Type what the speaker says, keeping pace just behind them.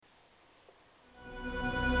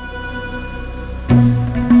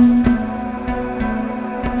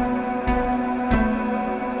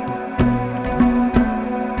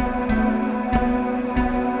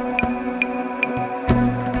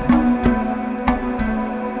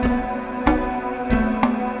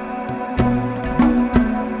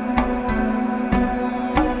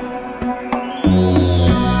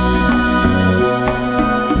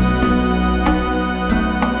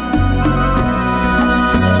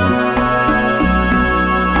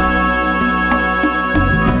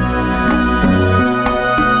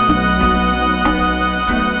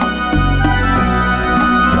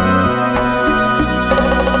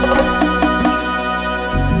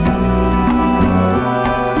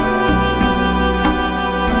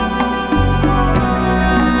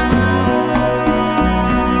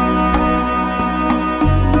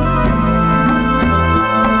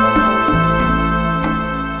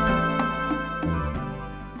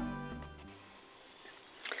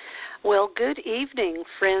Well, good evening,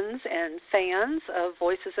 friends and fans of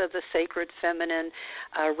Voices of the Sacred Feminine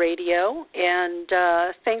Radio, and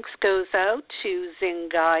thanks goes out to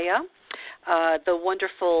Zingaya, the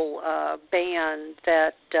wonderful band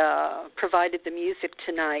that provided the music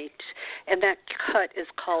tonight, and that cut is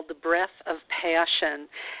called The Breath of Passion,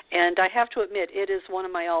 and I have to admit, it is one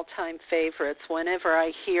of my all-time favorites. Whenever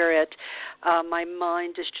I hear it, my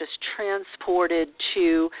mind is just transported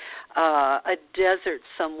to a desert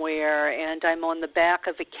somewhere, and I'm on the back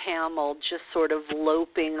of a camel just sort of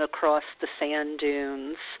loping across the sand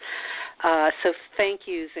dunes. So thank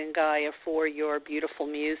you, Zingaya, for your beautiful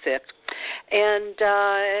music. And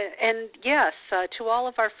yes, to all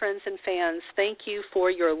of our friends and fans, thank you for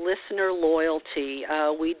your listener loyalty.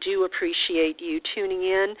 We do appreciate you tuning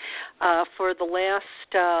in for the last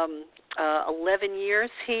 11 years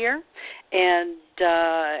here, and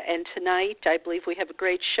tonight I believe we have a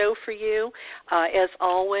great show for you. As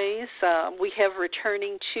always, we have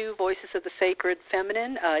returning to Voices of the Sacred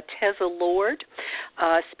Feminine, TeZa Lord,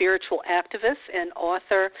 spiritual activist and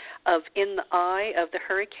author of In the Eye of the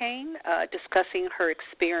Hurricane, discussing her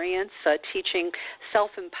experience teaching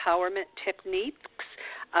self-empowerment techniques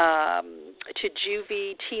to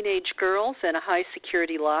Juvie teenage girls in a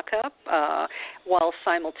high-security lockup while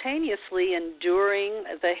simultaneously enduring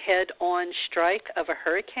the head-on strike of a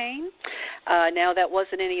hurricane. Now, that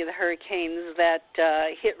wasn't any of the hurricanes that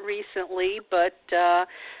hit recently, but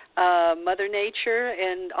Mother Nature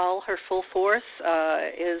and all her full force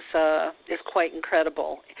is quite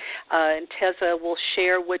incredible. And TeZa will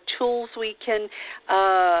share what tools we can,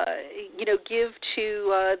 give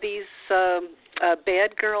to these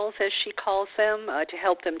bad girls, as she calls them, to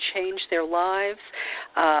help them change their lives,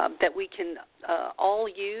 that we can all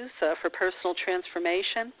use for personal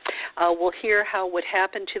transformation. We'll hear how what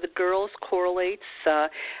happened to the girls correlates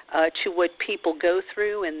to what people go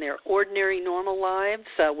through in their ordinary, normal lives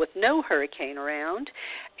with no hurricane around.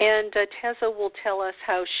 And TeZa will tell us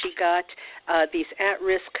how she got these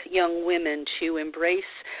at-risk young women to embrace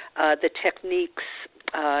the techniques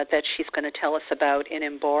that she's going to tell us about and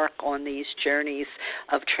embark on these journeys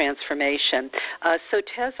of transformation. So,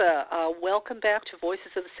 TeZa, welcome back to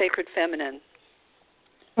Voices of the Sacred Feminine.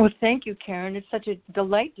 Well, thank you, Karen. It's such a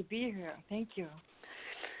delight to be here. Thank you.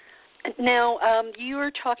 Now, you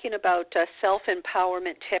were talking about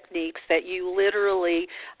self-empowerment techniques that you literally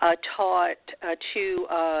taught to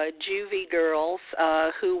Juvie girls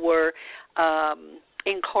who were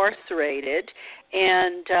incarcerated,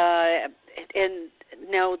 and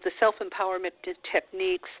now, the self-empowerment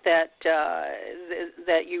techniques that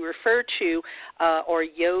you refer to are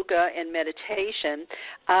yoga and meditation.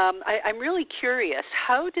 I'm really curious,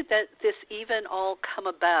 how did this even all come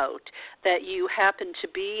about, that you happened to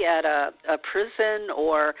be at a prison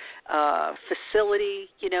or facility,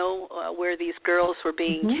 where these girls were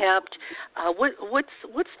being kept?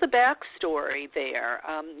 What's the backstory there?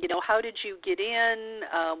 How did you get in?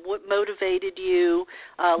 What motivated you?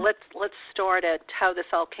 Let's start at how this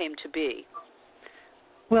all came to be.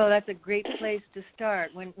 Well, that's a great place to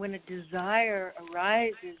start. When a desire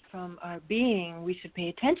arises from our being, we should pay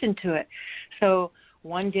attention to it. So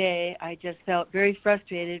one day I just felt very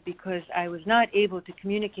frustrated because I was not able to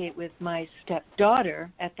communicate with my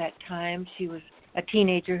stepdaughter at that time. She was a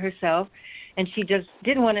teenager herself, and she just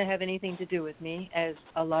didn't want to have anything to do with me, as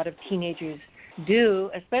a lot of teenagers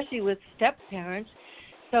do, especially with step-parents.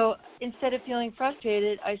 So instead of feeling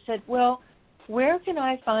frustrated, I said, well, where can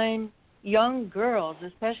I find young girls,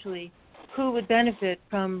 especially, who would benefit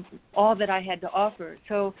from all that I had to offer?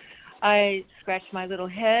 So I scratched my little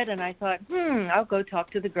head and I thought, I'll go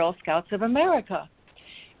talk to the Girl Scouts of America.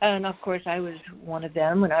 And, of course, I was one of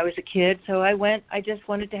them when I was a kid, so I went. I just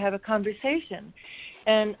wanted to have a conversation.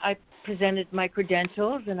 And I presented my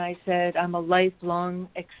credentials, and I said, I'm a lifelong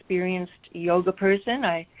experienced yoga person.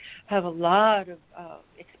 I have a lot of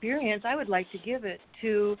experience. I would like to give it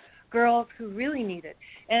to girls who really need it.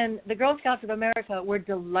 And the Girl Scouts of America were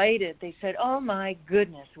delighted. They said, oh, my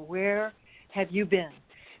goodness, where have you been?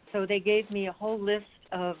 So they gave me a whole list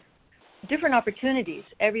of different opportunities,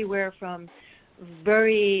 everywhere from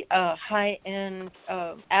very high-end,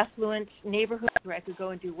 affluent neighborhoods where I could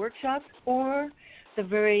go and do workshops, or the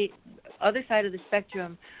very other side of the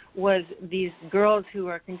spectrum was these girls who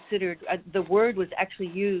are considered, the word was actually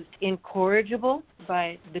used, incorrigible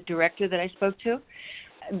by the director that I spoke to.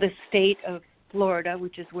 The state of Florida,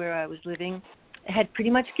 which is where I was living, had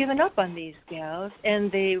pretty much given up on these gals,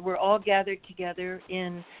 and they were all gathered together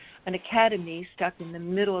in an academy stuck in the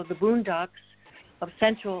middle of the boondocks of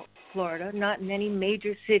Central Florida, not in any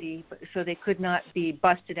major city, so they could not be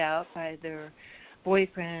busted out by their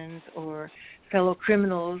boyfriends or fellow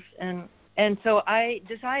criminals. And so I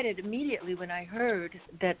decided immediately when I heard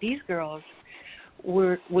that these girls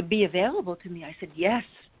would be available to me, I said, yes,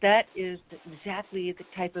 that is exactly the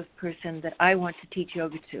type of person that I want to teach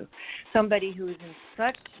yoga to. Somebody who is in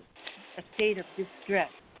such a state of distress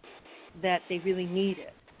that they really need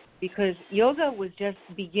it. Because yoga was just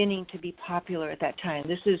beginning to be popular at that time.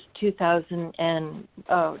 This is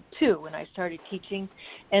 2002 when I started teaching,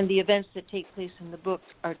 and the events that take place in the book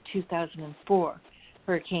are 2004,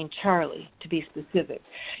 Hurricane Charlie, to be specific.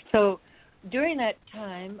 So during that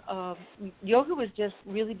time, yoga was just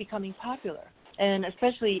really becoming popular, and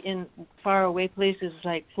especially in faraway places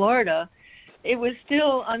like Florida, it was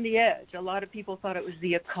still on the edge. A lot of people thought it was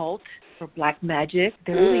the occult or black magic.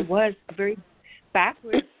 There really was a very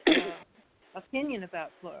backwards opinion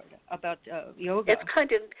about Florida, about yoga.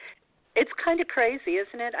 It's kind of crazy,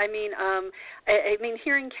 isn't it? I mean,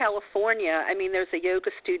 here in California, I mean, there's a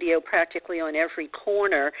yoga studio practically on every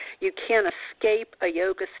corner. You can't escape a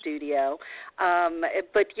yoga studio.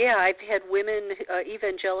 But yeah, I've had women,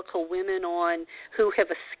 evangelical women, on who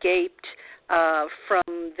have escaped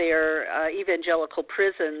from their evangelical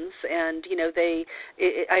prisons, and they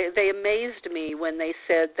amazed me when they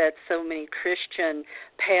said that so many Christian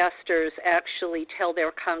pastors actually tell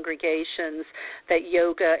their congregations that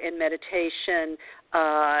yoga and meditation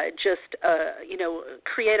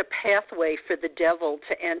create a pathway for the devil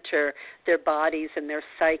to enter their bodies and their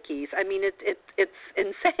psyches. I mean, it's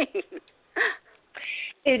insane.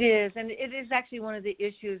 It is, and it is actually one of the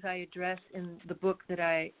issues I address in the book that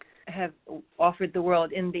I have offered the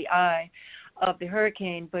world, In the Eye of the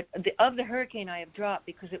Hurricane. But of the hurricane I have dropped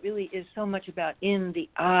because it really is so much about in the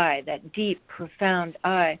eye, that deep, profound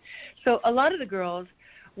eye. So a lot of the girls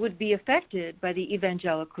would be affected by the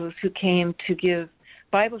evangelicals who came to give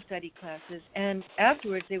Bible study classes, and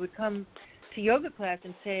afterwards they would come to yoga class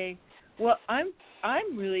and say, well, I'm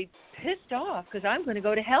really pissed off because I'm going to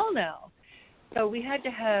go to hell now. So we had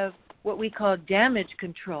to have what we call damage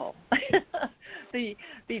control. The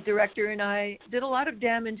director and I did a lot of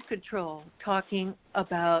damage control, talking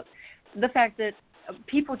about the fact that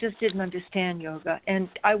people just didn't understand yoga. And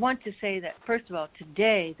I want to say that, first of all,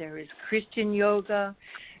 today there is Christian yoga.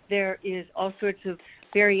 There is all sorts of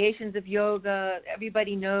variations of yoga.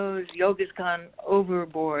 Everybody knows yoga's gone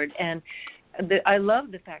overboard. And I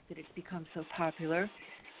love the fact that it's become so popular.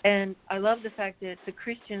 And I love the fact that the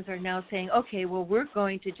Christians are now saying, okay, well, we're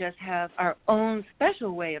going to just have our own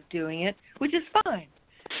special way of doing it, which is fine.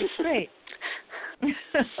 It's great.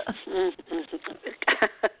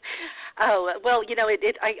 Oh, well,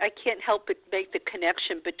 I can't help but make the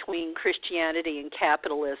connection between Christianity and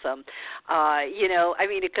capitalism.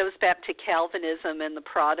 It goes back to Calvinism and the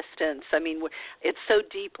Protestants. I mean, it's so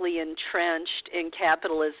deeply entrenched in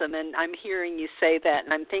capitalism, and I'm hearing you say that,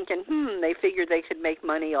 and I'm thinking, they figured they could make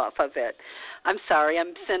money off of it. I'm sorry,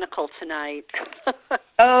 I'm cynical tonight.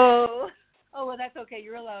 Oh, well, that's okay.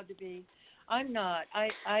 You're allowed to be. I'm not.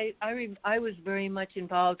 I was very much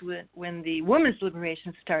involved with when the women's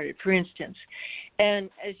liberation started, for instance. And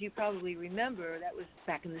as you probably remember, that was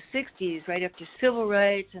back in the 60s, right after civil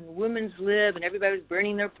rights and women's lib, and everybody was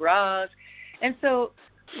burning their bras. And so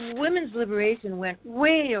women's liberation went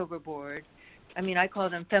way overboard. I mean, I call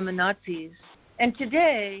them feminazis. And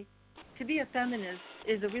today, to be a feminist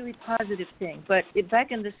is a really positive thing. But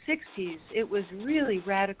back in the 60s, it was really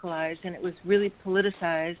radicalized and it was really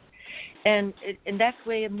politicized. And that's the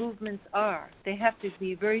way movements are. They have to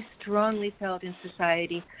be very strongly felt in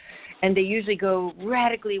society, and they usually go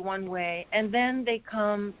radically one way, and then they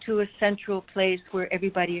come to a central place where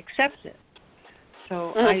everybody accepts it.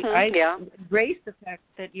 So I embrace the fact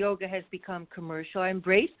that yoga has become commercial. I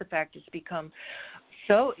embrace the fact it's become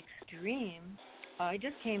so extreme. I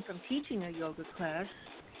just came from teaching a yoga class,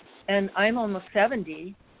 and I'm almost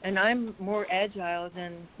 70, and I'm more agile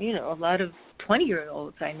than, a lot of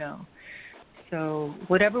 20-year-olds I know. So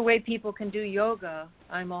whatever way people can do yoga,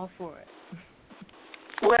 I'm all for it.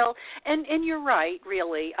 Well, and you're right,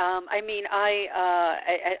 really. I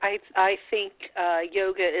think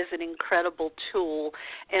yoga is an incredible tool,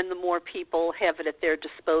 and the more people have it at their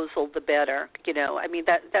disposal, the better.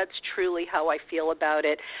 That's truly how I feel about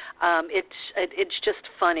it. It's just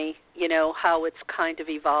funny, how it's kind of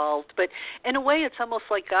evolved. But in a way, it's almost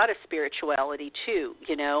like goddess spirituality, too,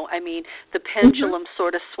 the pendulum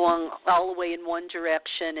sort of swung all the way in one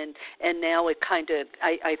direction, and now it kind of,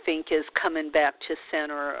 I think, is coming back to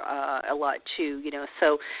center a lot, too,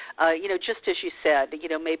 So, just as you said,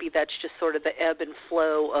 maybe that's just sort of the ebb and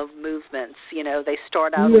flow of movements. They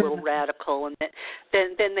start out a little radical, and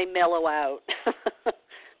then they mellow out.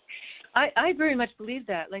 I very much believe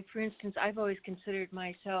that. Like, for instance, I've always considered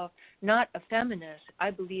myself not a feminist.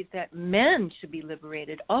 I believe that men should be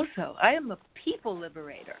liberated also. I am a people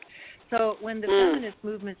liberator. So when the feminist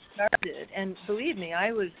movement started, and believe me,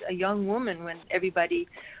 I was a young woman when everybody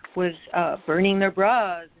was burning their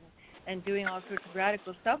bras and doing all sorts of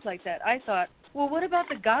radical stuff like that, I thought, well, what about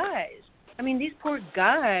the guys? I mean, these poor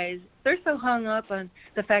guys, they're so hung up on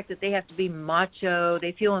the fact that they have to be macho.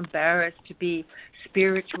 They feel embarrassed to be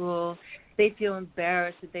spiritual. They feel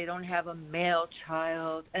embarrassed that they don't have a male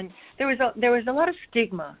child. And there was a lot of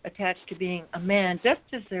stigma attached to being a man, just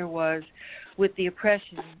as there was with the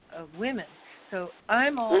oppression of women. So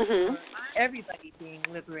I'm all for everybody being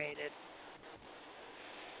liberated.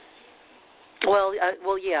 Well,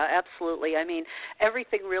 yeah, absolutely. I mean,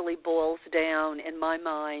 everything really boils down, in my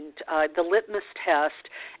mind. The litmus test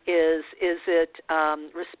is it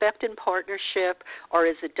respect and partnership, or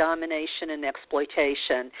is it domination and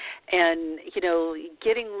exploitation? And, you know,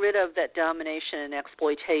 getting rid of that domination and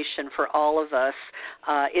exploitation for all of us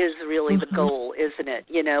is really the goal, isn't it?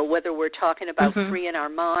 You know, whether we're talking about freeing our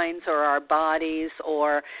minds or our bodies,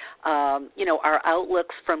 or, you know, our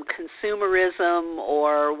outlooks from consumerism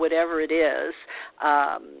or whatever it is.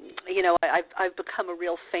 You know, I've become a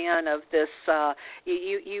real fan of this.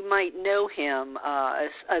 You might know him,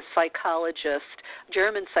 a psychologist,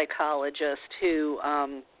 German psychologist, who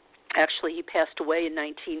actually he passed away in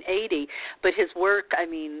 1980. But his work, I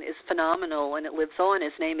mean, is phenomenal, and it lives on.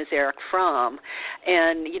 His name is Erich Fromm,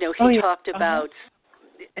 and you know, he talked about.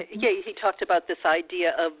 Yeah, he talked about this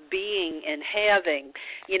idea of being and having,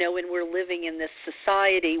 you know, when we're living in this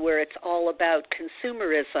society where it's all about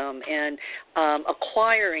consumerism and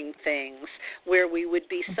acquiring things, where we would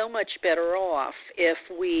be so much better off if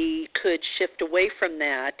we could shift away from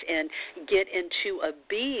that and get into a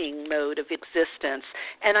being mode of existence.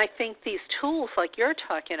 And I think these tools like you're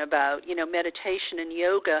talking about, you know, meditation and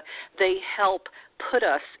yoga, they help put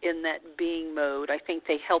us in that being mode. I think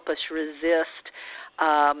they help us resist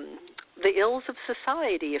the ills of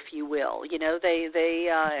society, if you will. You know, they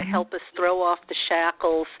help us throw off the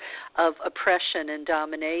shackles of oppression and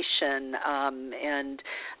domination.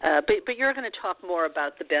 But you're going to talk more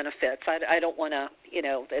about the benefits. I don't want to, you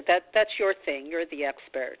know, that's your thing. You're the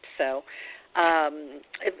expert. So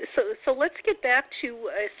let's get back to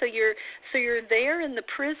so you're there in the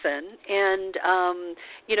prison, and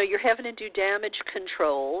you know, you're having to do damage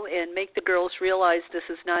control and make the girls realize this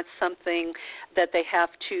is not something that they have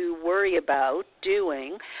to worry about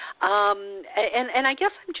doing. And I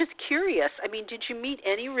guess I'm just curious. I mean, did you meet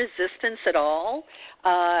any resistance at all?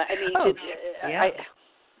 I mean,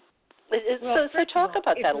 so talk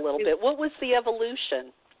about that a little bit. What was the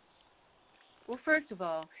evolution? Well, first of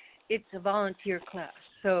all, it's a volunteer class.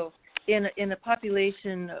 So in a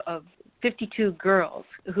population of 52 girls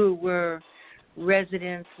who were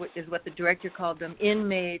residents, is what the director called them,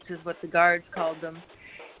 inmates is what the guards called them,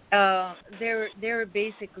 there were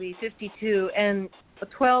basically 52, and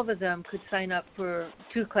 12 of them could sign up for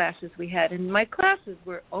 2 classes we had. And my classes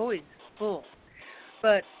were always full.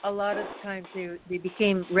 But a lot of the times they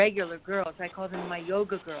became regular girls. I call them my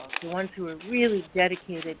yoga girls, the ones who were really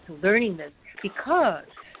dedicated to learning this, because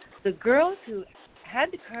the girls who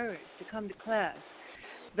had the courage to come to class,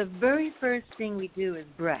 the very first thing we do is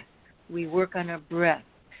breath. We work on our breath.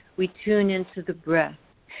 We tune into the breath.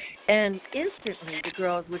 And instantly the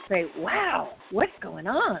girls would say, wow, what's going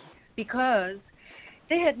on? Because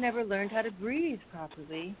they had never learned how to breathe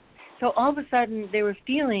properly. So all of a sudden they were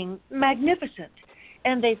feeling magnificent.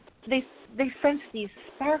 And they sensed these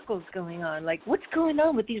sparkles going on, like, what's going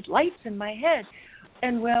on with these lights in my head?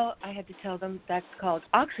 And, well, I had to tell them that's called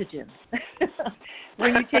oxygen.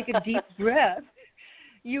 When you take a deep breath,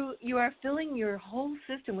 you are filling your whole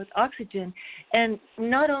system with oxygen. And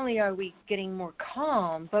not only are we getting more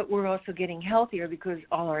calm, but we're also getting healthier because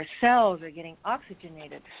all our cells are getting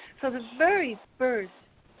oxygenated. So the very first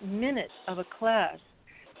minute of a class,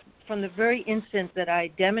 from the very instant that I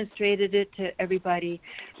demonstrated it to everybody,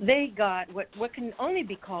 they got what can only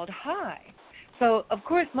be called high. So, of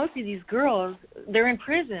course, most of these girls, they're in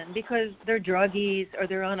prison because they're druggies or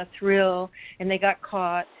they're on a thrill and they got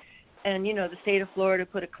caught. And, you know, the state of Florida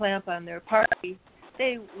put a clamp on their party.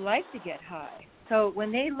 They like to get high. So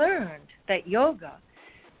when they learned that yoga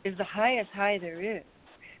is the highest high there is,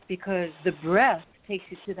 because the breath takes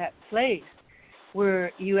you to that place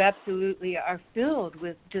where you absolutely are filled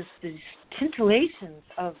with just these scintillations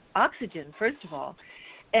of oxygen, first of all.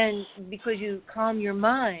 And because you calm your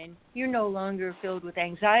mind, you're no longer filled with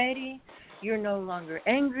anxiety. You're no longer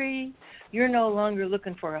angry. You're no longer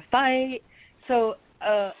looking for a fight. So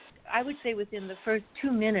I would say within the first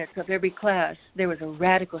 2 minutes of every class, there was a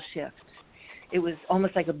radical shift. It was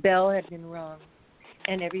almost like a bell had been rung,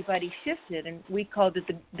 and everybody shifted, and we called it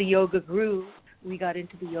the yoga groove. We got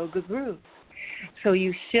into the yoga groove. So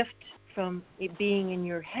you shift from it being in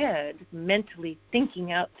your head, mentally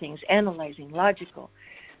thinking out things, analyzing, logical.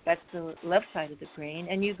 That's the left side of the brain.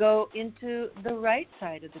 And you go into the right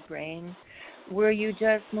side of the brain, where you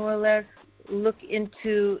just more or less look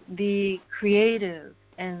into the creative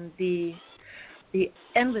and the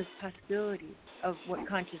endless possibilities of what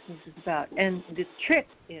consciousness is about. And the trick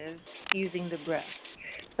is using the breath.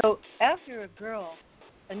 So after a girl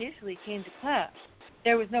initially came to class,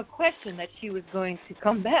 there was no question that she was going to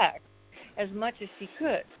come back as much as she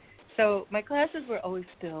could. So my classes were always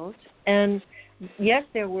filled. And yes,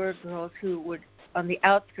 there were girls who would, on the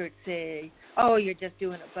outskirts, say, oh, you're just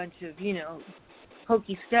doing a bunch of,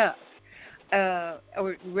 hokey stuff,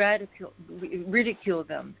 or ridicule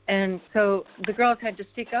them. And so the girls had to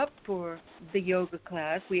stick up for the yoga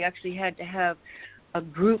class. We actually had to have a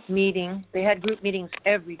group meeting. They had group meetings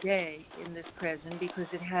every day in this prison because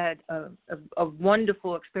it had a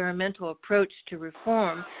wonderful experimental approach to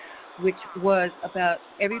reform, which was about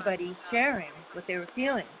everybody sharing what they were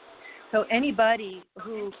feeling. So anybody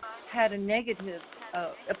who had a negative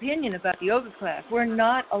opinion about the yoga class were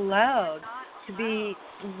not allowed to be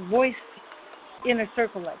voiced in a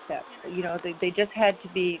circle like that. They just had to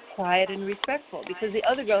be quiet and respectful because the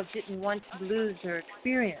other girls didn't want to lose their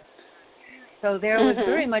experience. So there was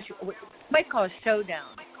very much what you might call a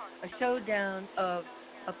showdown of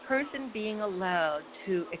a person being allowed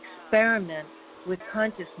to experiment with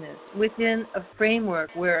consciousness within a framework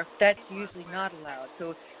where that's usually not allowed.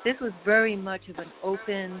 So this was very much of an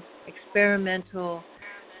open, experimental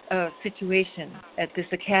situation at this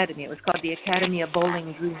academy. It was called the Academy of Bowling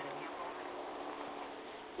and Grooming.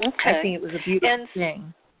 Okay. I think it was a beautiful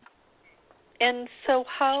thing. And so,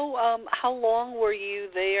 how long were you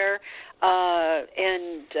there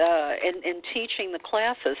and teaching the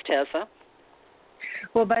classes, TeZa?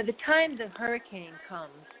 Well, by the time the hurricane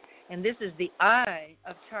comes, and this is the eye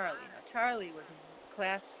of Charlie. Now, Charlie was in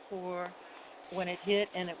class 4 when it hit,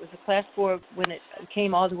 and it was a class 4 when it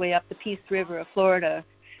came all the way up the Peace River of Florida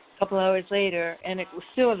a couple hours later, and it was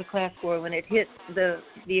still a class 4 when it hit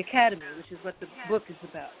the academy, which is what the book is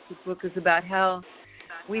about. The book is about how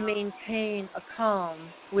we maintain a calm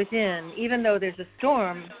within, even though there's a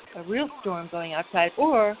storm, a real storm going outside,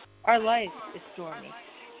 or our life is stormy.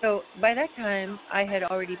 So by that time, I had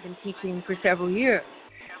already been teaching for several years.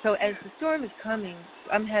 So as the storm is coming,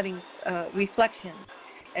 I'm having reflections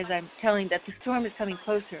as I'm telling that the storm is coming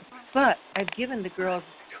closer. But I've given the girls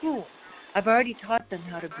tools. I've already taught them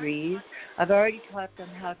how to breathe. I've already taught them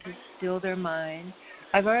how to still their mind.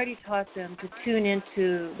 I've already taught them to tune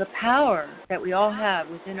into the power that we all have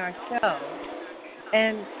within ourselves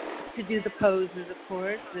and to do the poses, of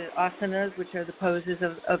course, the asanas, which are the poses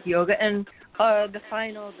of yoga, and the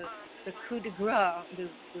final, the coup de grace, the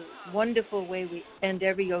wonderful way we end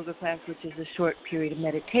every yoga class, which is a short period of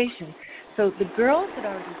meditation. So the girls had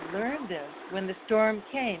already learned this when the storm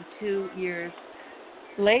came 2 years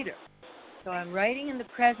later. So I'm writing in the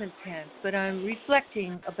present tense, but I'm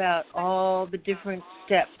reflecting about all the different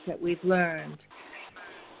steps that we've learned.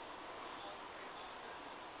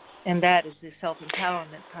 And that is the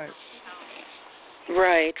self-empowerment part.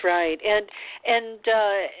 Right. And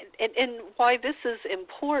why this is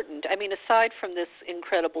important, I mean, aside from this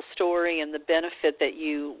incredible story and the benefit that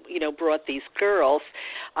you brought these girls,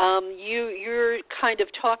 you're kind of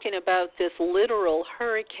talking about this literal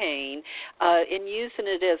hurricane and using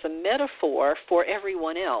it as a metaphor for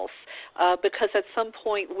everyone else, because at some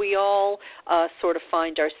point we all sort of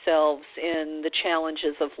find ourselves in the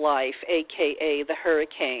challenges of life, aka the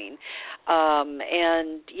hurricane.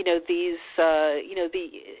 And these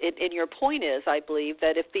and your point is, I believe,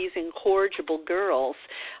 that if these incorrigible girls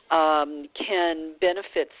can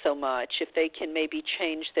benefit so much, if they can maybe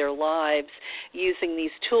change their lives using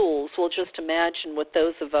these tools, well, just imagine what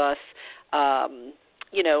those of us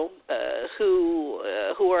who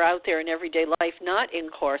are out there in everyday life, not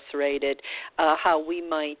incarcerated, how we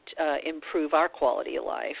might improve our quality of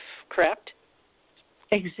life, correct?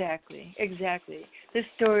 Exactly. This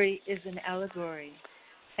story is an allegory,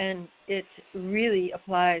 and it really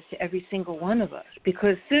applies to every single one of us,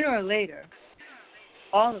 because sooner or later,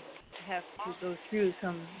 all of us have to go through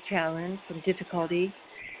some challenge, some difficulty,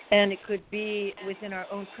 and it could be within our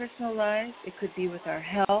own personal lives, it could be with our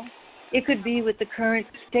health, it could be with the current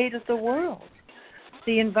state of the world,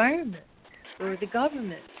 the environment, or the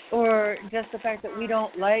government, or just the fact that we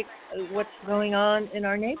don't like what's going on in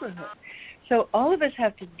our neighborhood. So all of us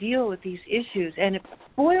have to deal with these issues, and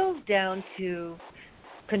boils down to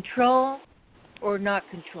control or not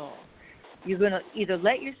control. You're going to either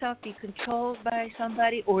let yourself be controlled by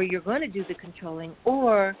somebody, or you're going to do the controlling,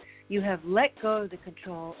 or you have let go of the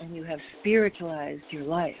control and you have spiritualized your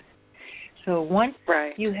life. So once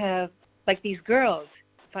you have, like these girls,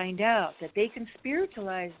 find out that they can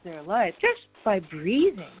spiritualize their life just by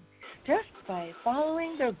breathing, just by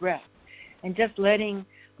following their breath, and just letting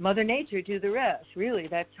Mother Nature do the rest. Really,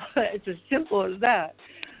 it's as simple as that.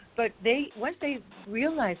 But once they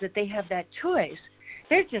realize that they have that choice,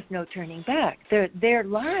 there's just no turning back. Their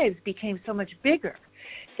lives became so much bigger.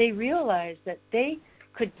 They realized that they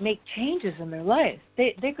could make changes in their life.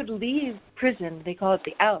 They could leave prison. They call it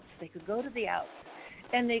the outs. They could go to the outs,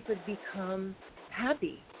 and they could become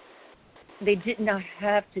happy. They did not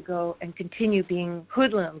have to go and continue being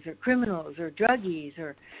hoodlums or criminals or druggies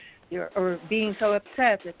or being so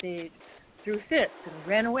upset that they threw fits and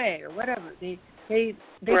ran away or whatever. They could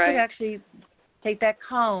actually take that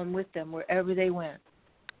calm with them wherever they went.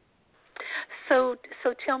 So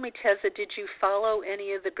tell me, TeZa, did you follow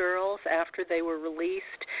any of the girls after they were released?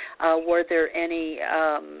 Were there any,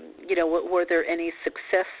 were there any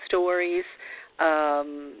success stories?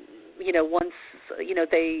 Once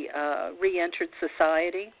they re-entered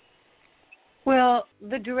society. Well,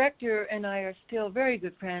 the director and I are still very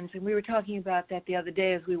good friends, and we were talking about that the other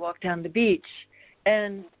day as we walked down the beach.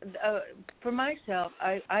 And for myself,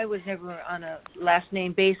 I was never on a last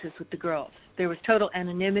name basis with the girls. There was total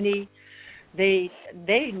anonymity. They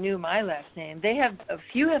knew my last name. A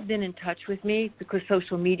few have been in touch with me because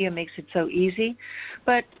social media makes it so easy.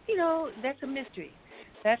 But, that's a mystery.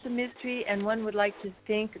 That's a mystery, and one would like to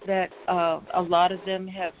think that a lot of them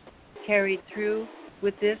have carried through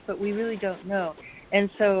with this, but we really don't know. And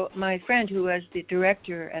so my friend, who was the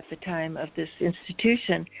director at the time of this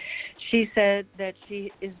institution, she said that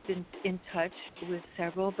she has been in touch with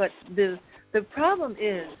several, but the problem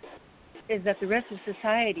is that the rest of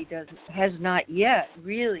society has not yet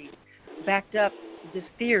really backed up this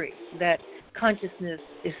theory that consciousness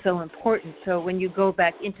is so important. So when you go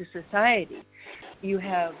back into society, you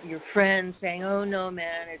have your friends saying, oh, no,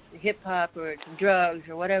 man, it's hip-hop or it's drugs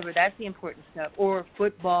or whatever. That's the important stuff. Or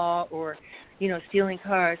football or, stealing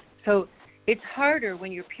cars. So it's harder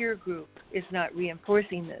when your peer group is not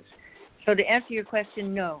reinforcing this. So to answer your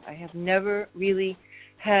question, no, I have never really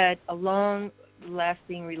had a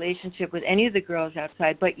long-lasting relationship with any of the girls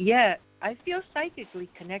outside, but yet I feel psychically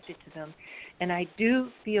connected to them, and I do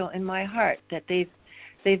feel in my heart that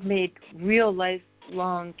they've made real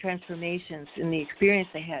lifelong transformations in the experience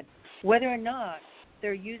they had, whether or not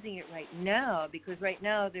they're using it right now, because right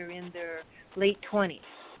now they're in their late 20s,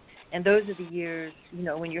 and those are the years,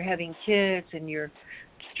 when you're having kids and you're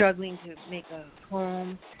struggling to make a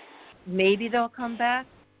home. Maybe they'll come back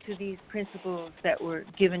to these principles that were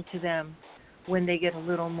given to them when they get a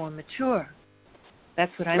little more mature.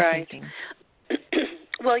 That's what I'm thinking.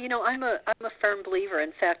 Well, I'm a firm believer.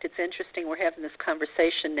 In fact, it's interesting we're having this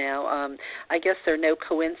conversation now. I guess there are no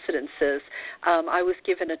coincidences. I was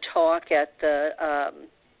given a talk at the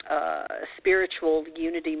Spiritual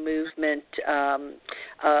Unity Movement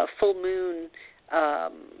full moon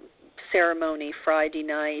ceremony Friday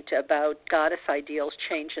night about goddess ideals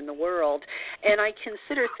changing the world, and I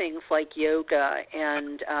consider things like yoga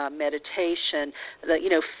and meditation,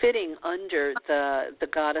 fitting under the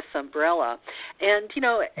goddess umbrella, and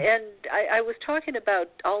I was talking about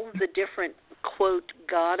all of the different quote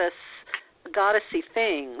goddessy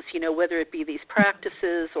things, whether it be these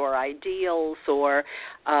practices or ideals or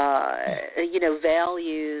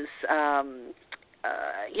values.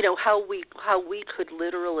 How we could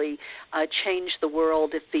literally change the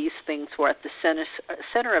world if these things were at the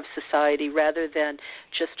center of society rather than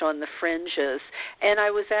just on the fringes. And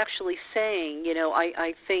I was actually saying,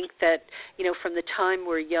 I think that, from the time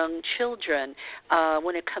we're young children,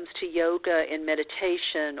 when it comes to yoga and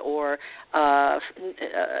meditation or,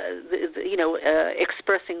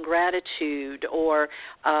 expressing gratitude or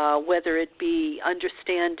whether it be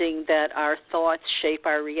understanding that our thoughts shape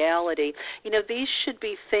our reality, these should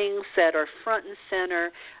be things that are front and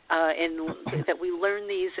center, and that we learn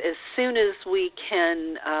these as soon as we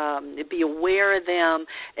can be aware of them,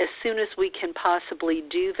 as soon as we can possibly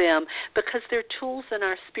do them, because they're tools in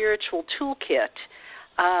our spiritual toolkit.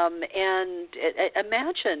 And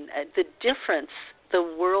imagine the difference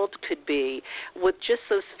the world could be with just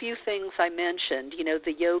those few things I mentioned,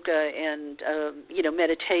 the yoga and,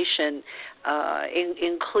 meditation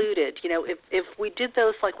included. If we did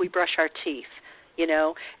those like we brush our teeth,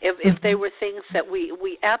 if they were things that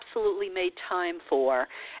we absolutely made time for,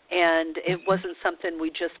 and it wasn't something we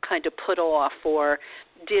just kind of put off or,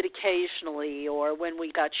 did occasionally, or when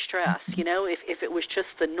we got stressed. If it was just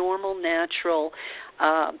the normal, natural,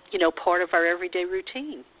 part of our everyday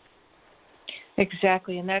routine.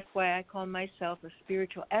 Exactly, and that's why I call myself a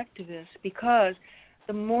spiritual activist, because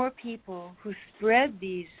the more people who spread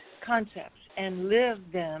these concepts and live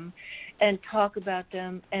them and talk about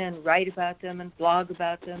them and write about them and blog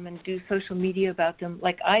about them and do social media about them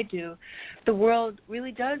like I do, the world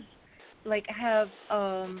really does have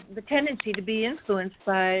the tendency to be influenced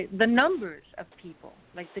by the numbers of people,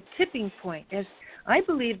 like the tipping point. I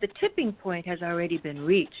believe the tipping point has already been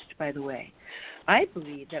reached, by the way. I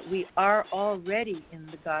believe that we are already in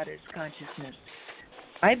the goddess consciousness.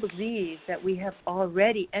 I believe that we have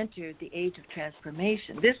already entered the age of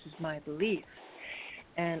transformation. This is my belief.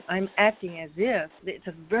 And I'm acting as if it's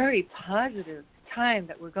a very positive time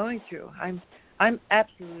that we're going through. I'm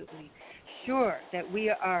absolutely sure that we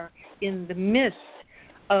are in the midst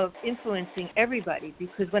of influencing everybody,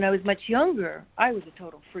 because when I was much younger, I was a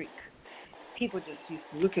total freak. People just used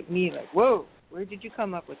to look at me like, whoa, where did you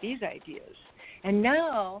come up with these ideas? And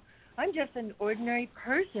now I'm just an ordinary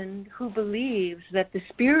person who believes that the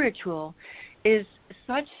spiritual is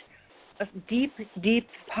such a deep, deep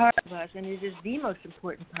part of us, and it is the most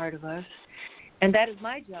important part of us. And that is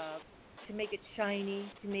my job, to make it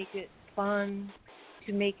shiny, to make it fun,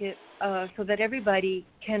 to make it so that everybody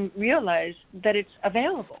can realize that it's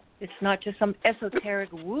available. It's not just some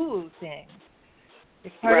esoteric woo thing.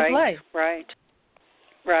 It's part of life. Right.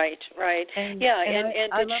 And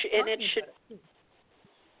it should.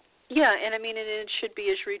 Yeah, and I mean, and it should be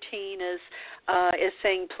as routine as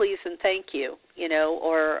saying please and thank you,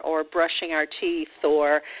 or brushing our teeth,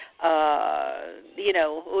 or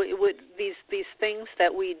these things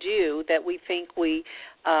that we do that we think we.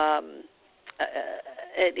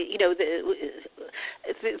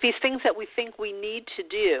 These things that we think we need to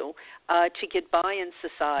do to get by in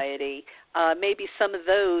society, maybe some of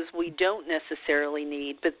those we don't necessarily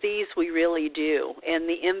need, but these we really do, and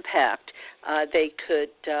the impact they could,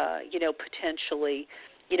 potentially,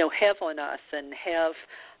 have on us and have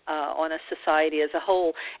on a society as a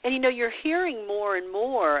whole. And, you're hearing more and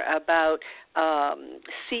more about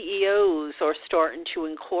CEOs are starting to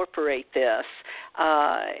incorporate this,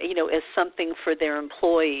 as something for their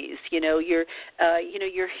employees. You're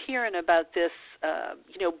hearing about this,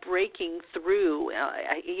 breaking through,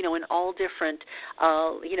 in all different,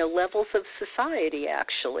 levels of society.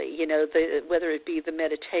 Actually, whether it be the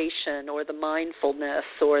meditation or the mindfulness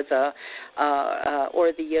or the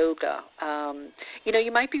yoga.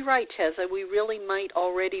 You might be right, TeZa. We really might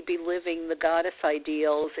already be living the goddess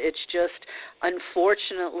ideals. It's just,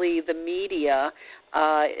 unfortunately, the media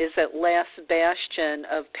is that last bastion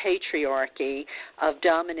of patriarchy, of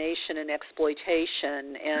domination and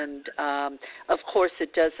exploitation, and of course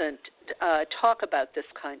it doesn't talk about this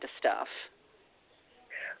kind of stuff.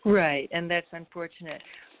 Right, and that's unfortunate.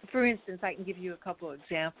 For instance, I can give you a couple of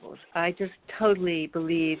examples. I just totally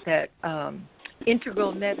believe that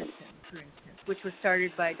integral medicine, for instance, which was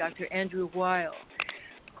started by Dr. Andrew Weil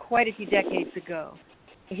quite a few decades ago,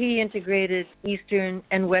 he integrated Eastern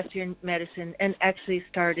and Western medicine and actually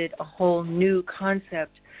started a whole new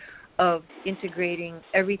concept of integrating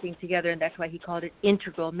everything together, and that's why he called it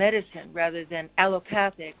integral medicine rather than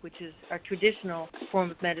allopathic, which is our traditional form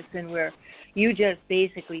of medicine where you just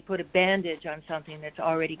basically put a bandage on something that's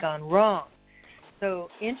already gone wrong. So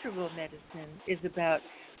integral medicine is about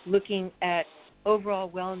looking at overall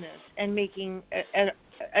wellness and making,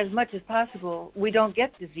 as much as possible, we don't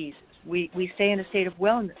get diseases. We stay in a state of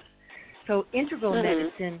wellness. So integral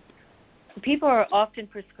medicine, people are often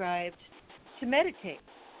prescribed to meditate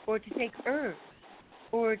or to take herbs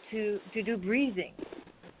or to do breathing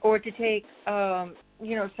or to take,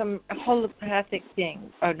 some homeopathic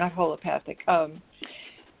thing, homeopathic,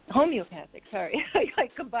 sorry. I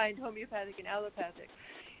combined homeopathic and allopathic.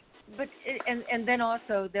 But and then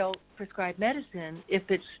also they'll prescribe medicine if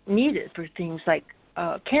it's needed for things like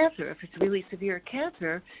cancer. If it's really severe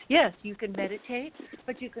cancer, yes, you can meditate,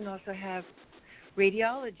 but you can also have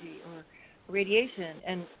radiology or radiation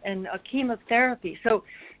and a chemotherapy. So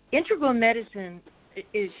integral medicine,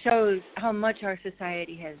 it shows how much our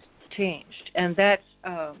society has changed, and that's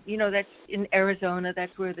that's in Arizona.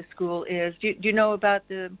 That's where the school is. Do you know about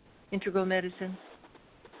the integral medicine?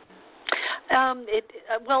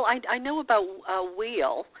 I know about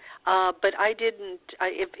Wheel, but I didn't.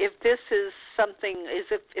 If this is something,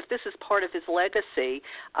 if this is part of his legacy,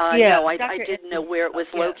 no, I didn't know where it was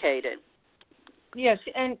located. Yes,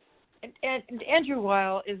 and Andrew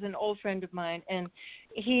Weil is an old friend of mine, and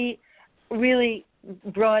he really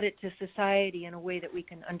brought it to society in a way that we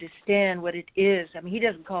can understand what it is. I mean, he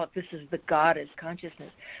doesn't call it this is the goddess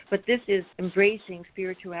consciousness, but this is embracing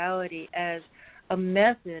spirituality as a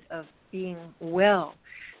method of being well.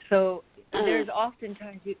 So there's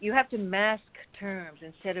oftentimes you have to mask terms.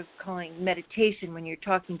 Instead of calling meditation when you're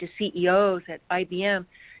talking to CEOs at IBM,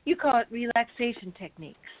 you call it relaxation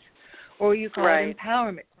techniques, or you call it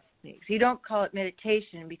empowerment techniques. You don't call it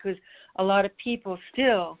meditation because a lot of people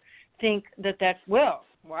still think that that's, well,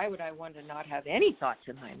 why would I want to not have any thoughts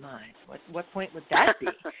in my mind? What point would that be?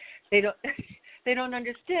 They don't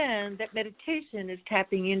understand that meditation is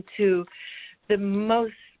tapping into the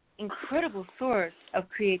most incredible source of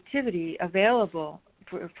creativity available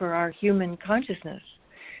for our human consciousness.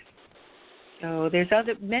 So there's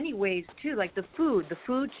many ways too, like the food. The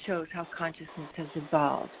food shows how consciousness has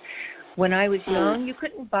evolved. When I was young, you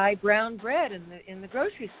couldn't buy brown bread in the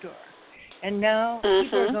grocery store. And now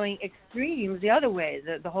people are going extremes the other way.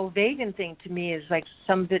 The whole vegan thing to me is like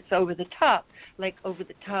some bits over the top, like over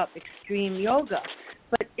the top extreme yoga.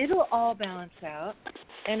 But it'll all balance out,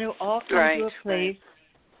 and it'll all come to a place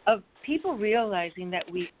of people realizing that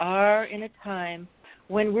we are in a time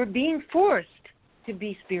when we're being forced to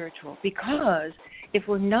be spiritual, because if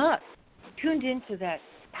we're not tuned into that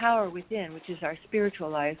power within, which is our spiritual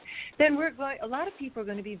life, then a lot of people are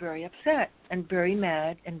going to be very upset and very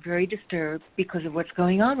mad and very disturbed because of what's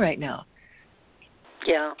going on right now.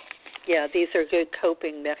 Yeah, these are good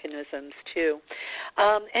coping mechanisms too.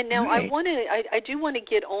 And now I do want to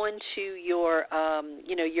get on to your,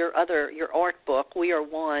 your art book, We Are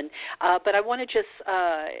One. But I want to just,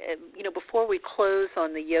 before we close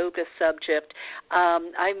on the yoga subject,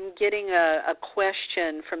 I'm getting a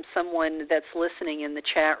question from someone that's listening in the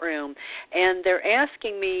chat room, and they're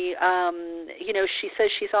asking me, she says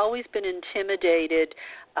she's always been intimidated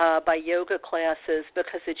by yoga classes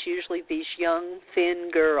because it's usually these young, thin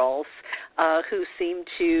girls who seem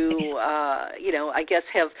to, I guess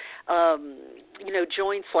have,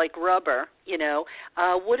 joints like rubber.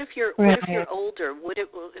 What if you're older? What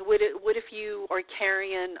if you are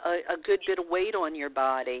carrying a good bit of weight on your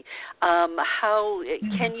body? How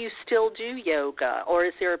can you still do yoga, or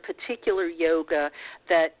is there a particular yoga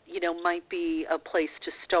that might be a place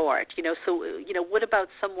to start? So what about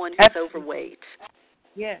someone who's overweight?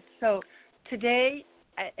 Yes. So today,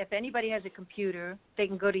 if anybody has a computer, they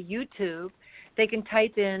can go to YouTube. They can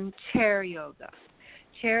type in chair yoga.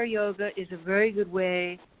 Chair yoga is a very good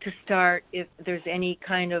way to start if there's any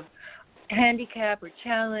kind of handicap or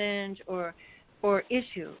challenge or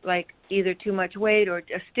issue, like either too much weight or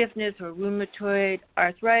a stiffness or rheumatoid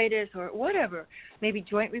arthritis or whatever, maybe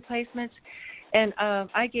joint replacements. And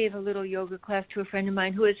I gave a little yoga class to a friend of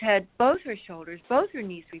mine who has had both her shoulders, both her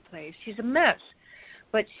knees replaced. She's a mess.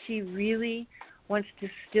 But she really wants to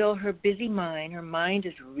still her busy mind. Her mind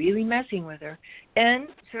is really messing with her, and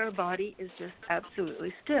her body is just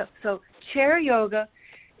absolutely stiff. So chair yoga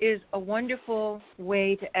is a wonderful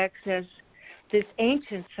way to access this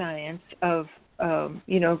ancient science of,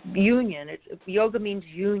 union. Yoga means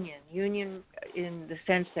union in the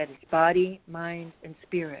sense that it's body, mind, and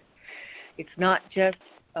spirit. It's not just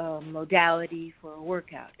a modality for a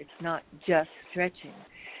workout. It's not just stretching.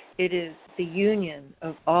 It is the union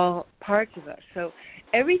of all parts of us. So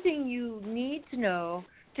everything you need to know,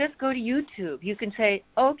 just go to YouTube. You can say,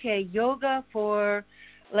 okay, yoga for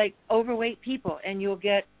like overweight people, and you'll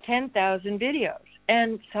get 10,000 videos.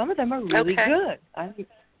 And some of them are really good. I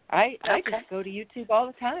just go to YouTube all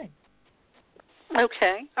the time.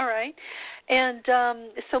 Okay, all right. And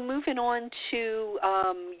so moving on to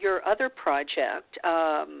your other project,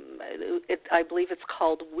 I believe it's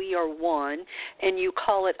called We Are One, and you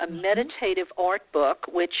call it a meditative art book,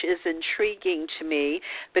 which is intriguing to me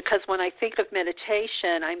because when I think of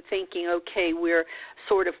meditation, I'm thinking, okay, we're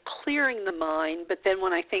sort of clearing the mind, but then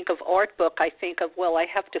when I think of art book, I think of, well, I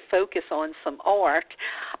have to focus on some art.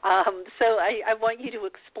 So I want you to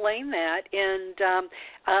explain that,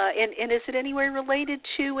 and is it anywhere related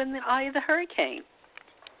to In the Eye of the Hurricane?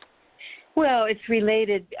 Well, it's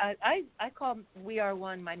related. I call We Are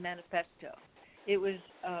One my manifesto. It was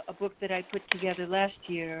a book that I put together last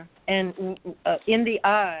year, and In the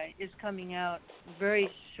Eye is coming out very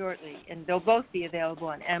shortly, and they'll both be available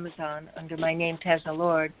on Amazon under my name, TeZa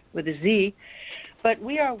Lord, with a Z. But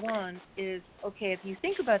We Are One is, okay, if you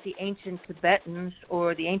think about the ancient Tibetans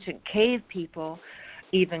or the ancient cave people,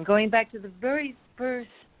 even going back to the very first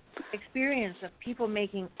experience of people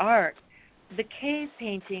making art, the cave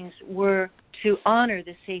paintings were to honor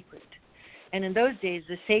the sacred. And in those days,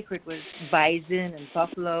 the sacred was bison and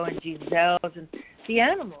buffalo and gazelles and the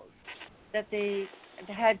animals that they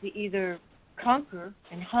had to either conquer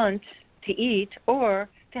and hunt to eat or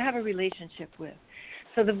to have a relationship with.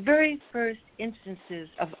 So the very first instances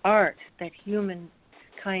of art that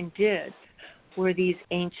humankind did were these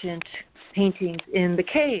ancient paintings in the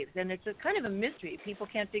caves. And it's a kind of a mystery. People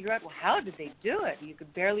can't figure out, well, how did they do it? You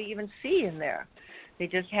could barely even see in there. They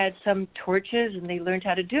just had some torches and they learned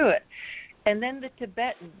how to do it. And then the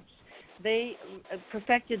Tibetans, they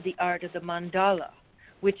perfected the art of the mandala,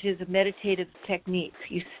 which is a meditative technique.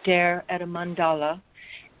 You stare at a mandala,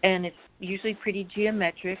 and it's usually pretty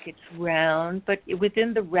geometric. It's round, but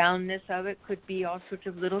within the roundness of it could be all sorts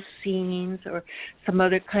of little scenes or some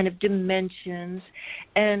other kind of dimensions,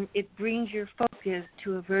 and it brings your focus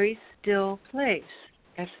to a very still place.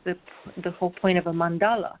 That's the whole point of a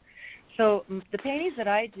mandala. So the paintings that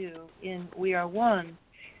I do in We Are One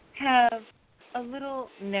have a little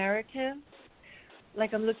narrative,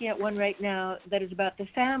 like I'm looking at one right now that is about the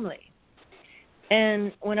family.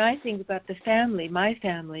 And when I think about the family, my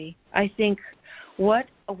family, I think, what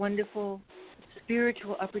a wonderful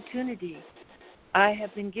spiritual opportunity I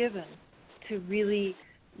have been given to really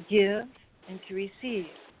give and to receive.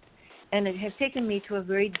 And it has taken me to a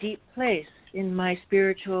very deep place in my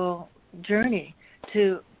spiritual journey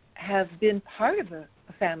to have been part of a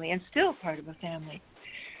family and still part of a family.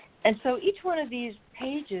 And so each one of these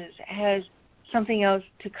pages has something else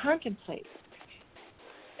to contemplate.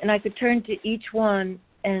 And I could turn to each one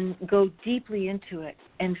and go deeply into it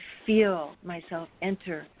and feel myself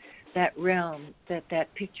enter that realm that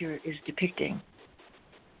that picture is depicting.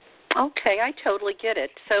 Okay, I totally get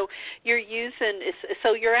it. So you're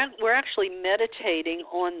we're actually meditating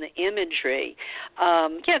on the imagery.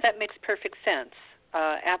 Yeah, that makes perfect sense.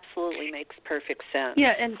 Absolutely makes perfect sense.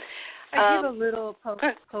 Yeah, and I give a little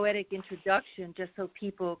poetic introduction just so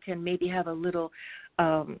people can maybe have a little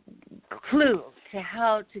clue to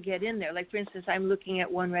how to get in there. Like, for instance, I'm looking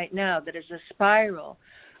at one right now that is a spiral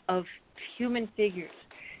of human figures.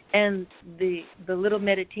 And the little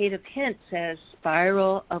meditative hint says,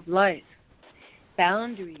 spiral of life,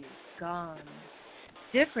 boundaries gone,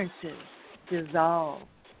 differences dissolve,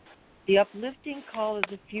 the uplifting call of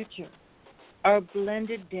the future, our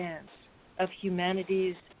blended dance of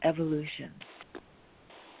humanity's evolution.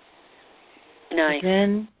 Nice.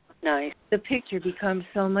 Then nice. The picture becomes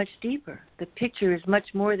so much deeper. The picture is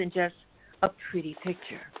much more than just a pretty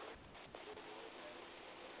picture.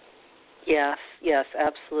 Yes,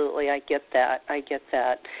 absolutely. I get that.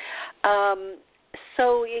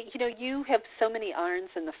 So, you have so many irons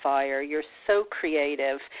in the fire. You're so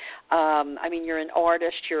creative. You're an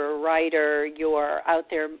artist, you're a writer, you're out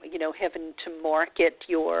there, having to market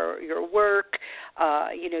your work.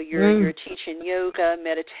 You're teaching yoga,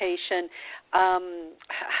 meditation.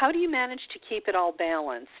 How do you manage to keep it all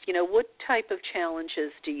balanced? What type of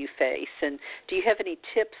challenges do you face? And do you have any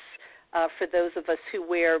tips for those of us who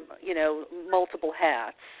wear, multiple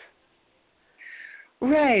hats?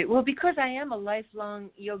 Right. Well, because I am a lifelong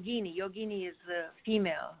yogini. Yogini is the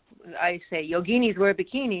female. I say yoginis wear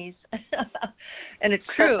bikinis, and it's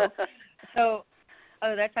true. So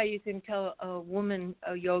that's how you can tell a woman,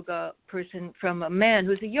 a yoga person, from a man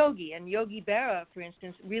who's a yogi. And Yogi Berra, for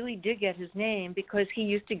instance, really did get his name because he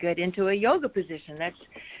used to get into a yoga position. That's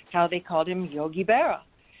how they called him Yogi Berra.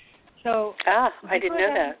 So I didn't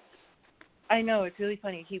know that. I know, it's really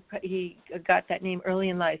funny. He got that name early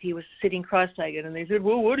in life. He was sitting cross-legged, and they said,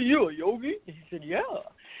 "Well, what are you, a yogi?" And he said, "Yeah."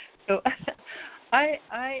 So I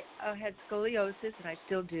had scoliosis, and I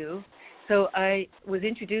still do. So I was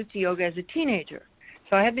introduced to yoga as a teenager.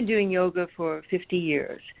 So I have been doing yoga for 50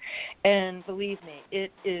 years. And believe me,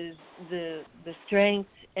 it is the strength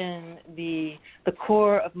and the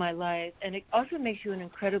core of my life. And it also makes you an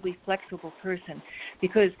incredibly flexible person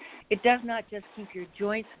because it does not just keep your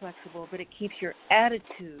joints flexible, but it keeps your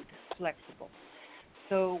attitude flexible.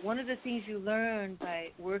 So one of the things you learn by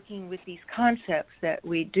working with these concepts that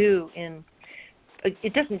we do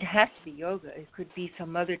it doesn't have to be yoga. It could be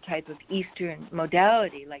some other type of Eastern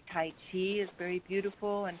modality, like Tai Chi is very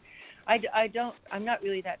beautiful. And I'm not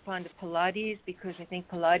really that fond of Pilates because I think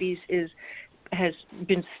Pilates has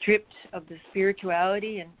been stripped of the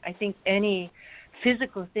spirituality, and I think any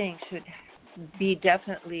physical thing should be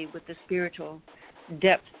definitely with the spiritual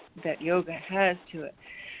depth that yoga has to it.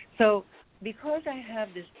 So because I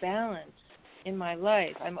have this balance in my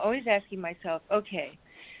life, I'm always asking myself, okay,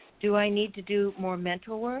 do I need to do more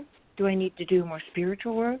mental work? Do I need to do more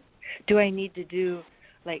spiritual work? Do I need to do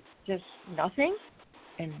just nothing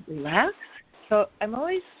and relax? So I'm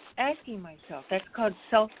always asking myself. That's called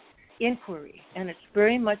self-inquiry, and it's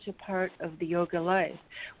very much a part of the yoga life.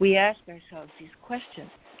 We ask ourselves these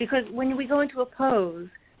questions because when we go into a pose,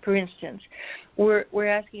 for instance, we're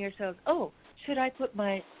asking ourselves, should I put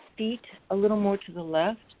my feet a little more to the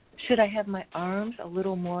left? Should I have my arms a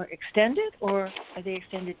little more extended, or are they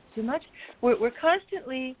extended too much? We're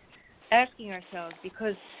constantly asking ourselves,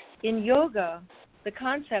 because in yoga, the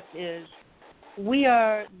concept is we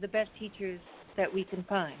are the best teachers that we can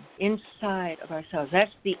find inside of ourselves.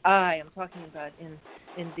 That's the I I'm talking about in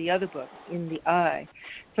the other book, in the I.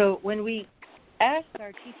 So when we ask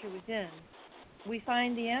our teacher within, we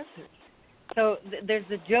find the answers. So there's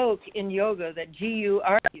a joke in yoga that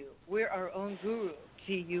G-U-R-U, we're our own guru.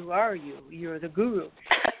 G-U-R-U, you're the guru.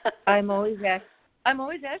 I'm always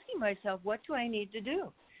asking myself, what do I need to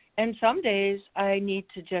do? And some days I need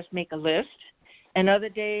to just make a list, and other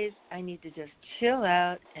days I need to just chill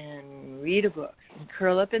out and read a book and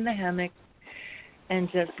curl up in the hammock and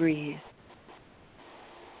just breathe.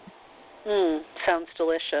 Sounds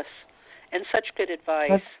delicious. And such good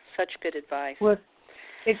advice. Such good advice. Well,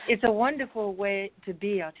 it's a wonderful way to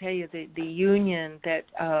be. I'll tell you, the union that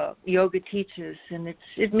yoga teaches, and it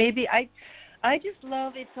maybe I just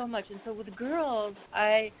love it so much. And so with the girls,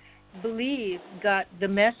 I believe got the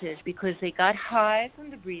message because they got high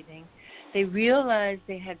from the breathing. They realized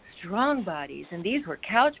they had strong bodies, and these were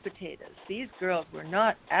couch potatoes. These girls were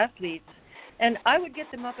not athletes, and I would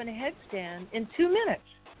get them up in a headstand in 2 minutes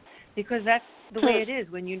because that's the way it is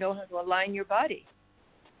when you know how to align your body.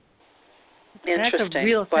 Interesting. That's a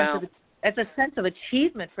real sense of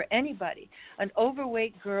achievement for anybody. An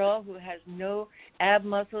overweight girl who has no ab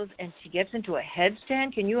muscles and she gets into a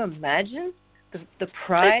headstand. Can you imagine the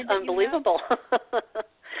pride? It's unbelievable.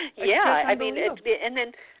 Yeah, I mean,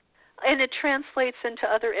 and it translates into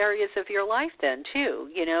other areas of your life then too.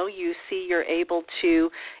 You know, you see you're able to,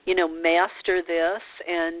 master this,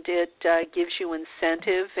 and it gives you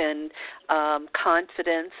incentive and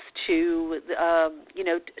confidence to,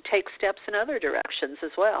 take steps in other directions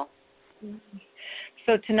as well.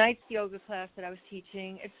 So tonight's yoga class that I was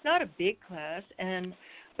teaching, it's not a big class,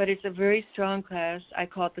 but it's a very strong class. I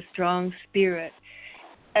call it the Strong Spirit,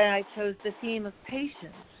 and I chose the theme of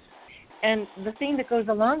patience. And the thing that goes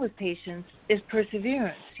along with patience is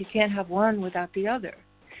perseverance. You can't have one without the other.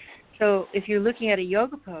 So if you're looking at a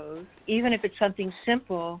yoga pose, even if it's something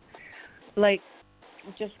simple, like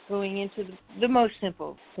just going into the most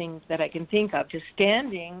simple things that I can think of, just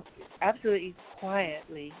standing absolutely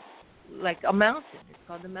quietly like a mountain. It's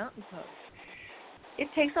called the mountain pose.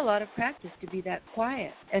 It takes a lot of practice to be that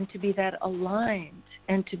quiet and to be that aligned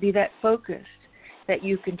and to be that focused, that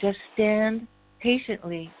you can just stand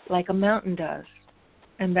patiently like a mountain does.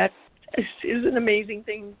 And that is an amazing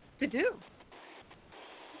thing to do.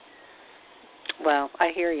 Well, I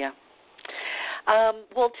hear you.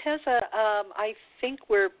 Well, TeZa, I think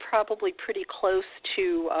we're probably pretty close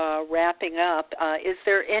to wrapping up. Is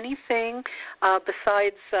there anything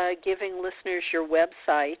besides giving listeners your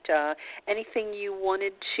website, anything you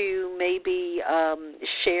wanted to maybe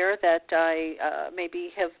share that I maybe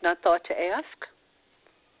have not thought to ask?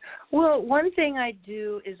 Well, one thing I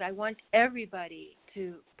do is I want everybody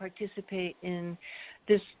to participate in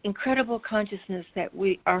this incredible consciousness that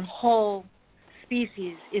our whole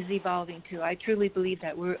species is evolving to. I truly believe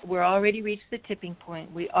that we're already reached the tipping point.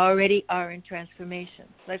 We already are in transformation.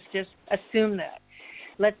 Let's just assume that.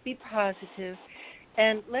 Let's be positive,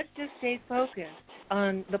 and let's just stay focused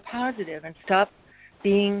on the positive and stop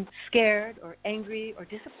being scared or angry or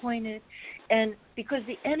disappointed. And because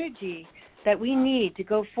the energy that we need to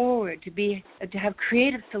go forward, to have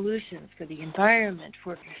creative solutions for the environment,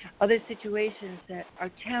 for other situations that are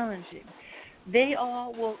challenging, they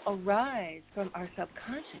all will arise from our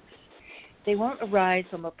subconscious. They won't arise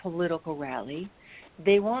from a political rally.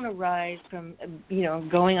 They won't arise from,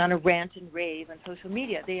 going on a rant and rave on social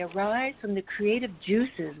media. They arise from the creative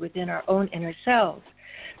juices within our own inner selves.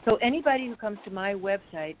 So anybody who comes to my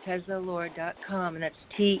website, TeZaLord.com, and that's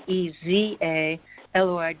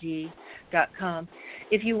TeZaLord.com,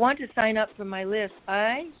 if you want to sign up for my list,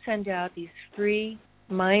 I send out these free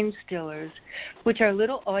mind stillers, which are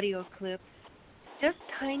little audio clips, just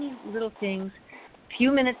tiny little things, a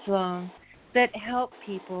few minutes long, that help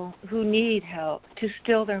people who need help to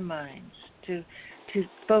still their minds, to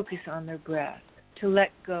focus on their breath, to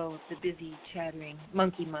let go of the busy, chattering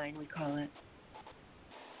monkey mind, we call it.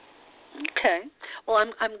 Okay. Well,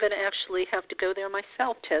 I'm going to actually have to go there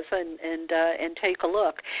myself, TeZa, and take a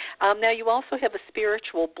look. Now, you also have a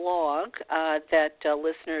spiritual blog that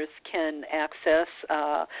listeners can access,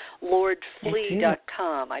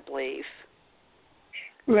 lordflee.com, I believe.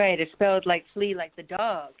 Right. It's spelled like flea, like the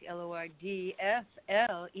dog, Lordflea,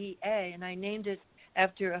 and I named it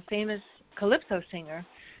after a famous calypso singer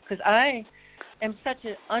because I am such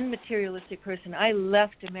an unmaterialistic person. I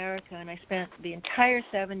left America and I spent the entire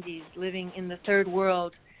 70s living in the third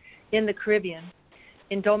world in the Caribbean,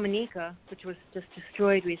 in Dominica, which was just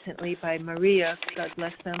destroyed recently by Maria, God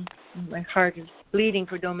bless them. My heart is bleeding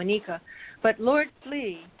for Dominica. But Lord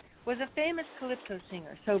Flea was a famous calypso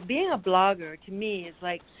singer. So being a blogger, to me, is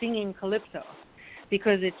like singing calypso,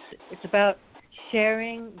 because it's about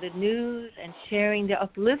sharing the news and sharing the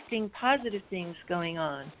uplifting, positive things going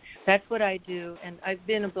on. That's what I do, and I've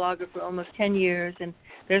been a blogger for almost 10 years, and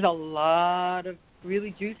there's a lot of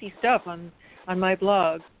really juicy stuff on my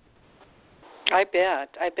blog. I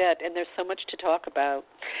bet, and there's so much to talk about.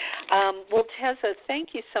 Well, TeZa,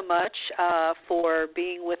 thank you so much for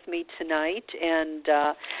being with me tonight and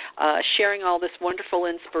sharing all this wonderful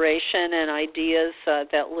inspiration and ideas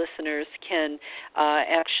that listeners can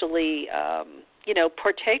actually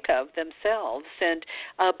partake of themselves. And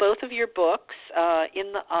both of your books,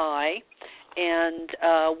 In the Eye and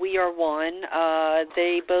We Are One,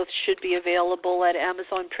 they both should be available at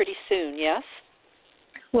Amazon pretty soon, yes?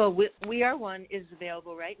 Well, We Are One is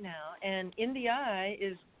available right now, and In the Eye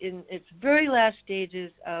is in its very last stages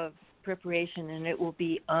of preparation, and it will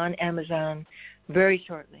be on Amazon very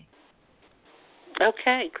shortly.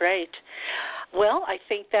 Okay, great. Well, I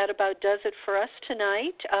think that about does it for us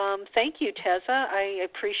tonight. Thank you, TeZa. I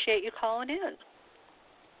appreciate you calling in.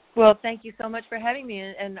 Well, thank you so much for having me,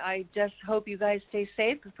 and I just hope you guys stay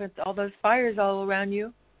safe with all those fires all around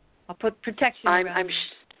you. I'll put protection around you.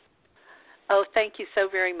 Oh, thank you so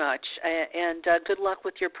very much, and good luck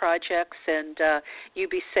with your projects, and you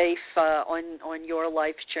be safe on your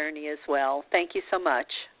life's journey as well. Thank you so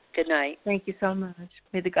much. Good night. Thank you so much.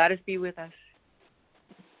 May the goddess be with us.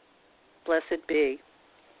 Blessed be.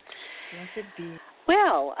 Blessed be.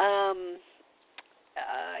 Well,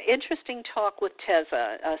 interesting talk with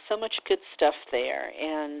TeZa. So much good stuff there,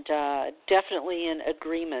 and definitely in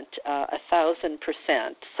agreement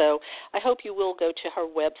 1,000%. So I hope you will go to her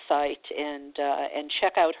website and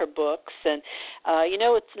check out her books. And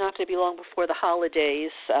it's not going to be long before the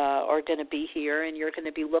holidays are going to be here, and you're going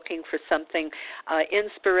to be looking for something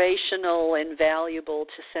inspirational and valuable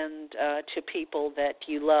to send to people that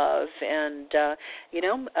you love. And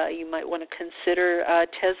you might want to consider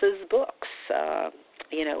TeZa's books.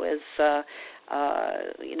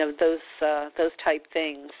 Those type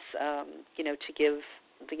things, to give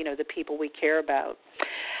the people we care about.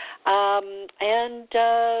 And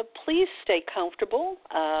please stay comfortable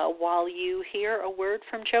while you hear a word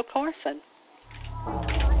from Joe Carson.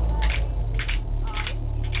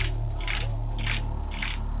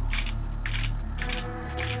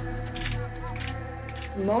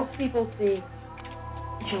 Most people see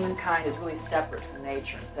humankind as really separate from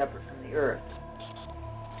nature and separate from the earth.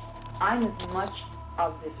 I'm as much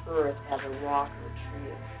of this earth as a rock or a tree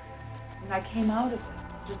is. And I came out of it.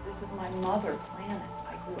 This is my mother planet.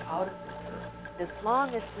 I grew out of this earth. As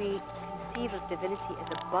long as we conceive of divinity as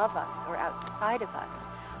above us or outside of us,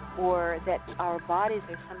 or that our bodies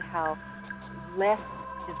are somehow less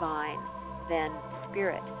divine than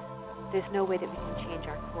spirit, there's no way that we can change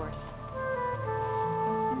our course.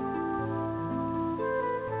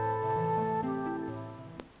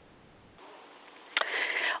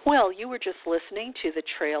 Well, you were just listening to the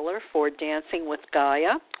trailer for Dancing with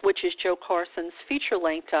Gaia, which is Joe Carson's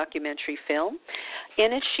feature-length documentary film.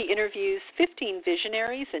 In it, she interviews 15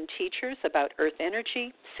 visionaries and teachers about earth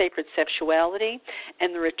energy, sacred sexuality,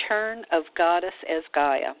 and the return of Goddess as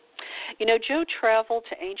Gaia. Joe traveled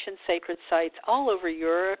to ancient sacred sites all over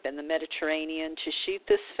Europe and the Mediterranean to shoot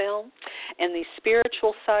this film, and these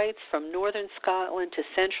spiritual sites from northern Scotland to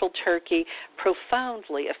central Turkey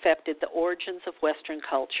profoundly affected the origins of Western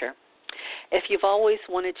culture. If you've always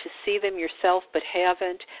wanted to see them yourself but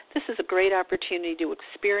haven't, this is a great opportunity to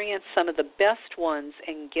experience some of the best ones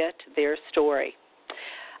and get their story.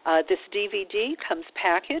 This DVD comes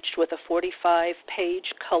packaged with a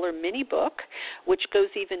 45-page color mini book, which goes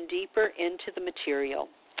even deeper into the material.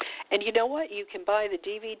 And you know what? You can buy the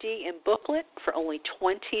DVD and booklet for only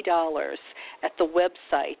 $20 at the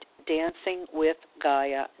website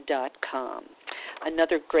dancingwithgaia.com.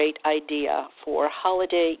 Another great idea for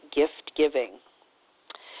holiday gift giving.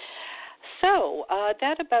 So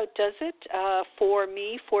that about does it for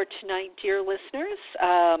me for tonight, dear listeners.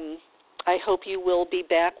 I hope you will be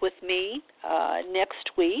back with me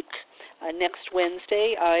next week. Next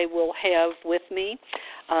Wednesday, I will have with me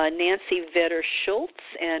Nancy Vetter-Schultz,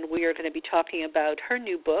 and we are going to be talking about her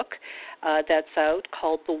new book that's out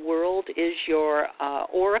called The World is Your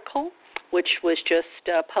Oracle, which was just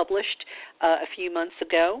published a few months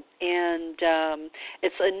ago. And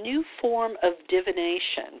it's a new form of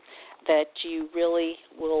divination that you really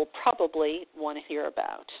will probably want to hear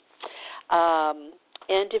about.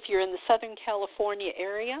 And if you're in the Southern California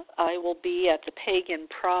area, I will be at the Pagan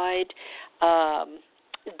Pride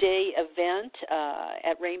Day event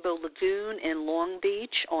at Rainbow Lagoon in Long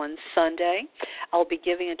Beach on Sunday. I'll be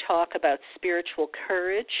giving a talk about spiritual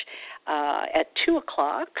courage at 2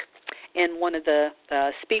 o'clock in one of the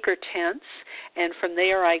speaker tents, and from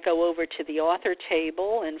there I go over to the author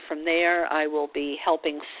table, and from there I will be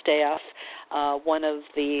helping staff one of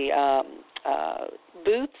the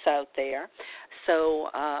booths out there. So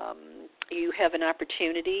you have an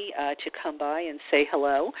opportunity to come by and say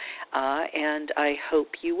hello, and I hope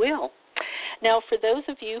you will. Now, for those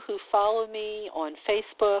of you who follow me on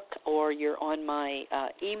Facebook or you're on my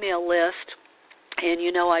email list,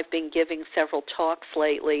 and I've been giving several talks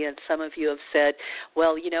lately, and some of you have said,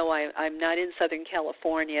 well, I'm not in Southern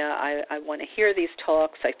California. I want to hear these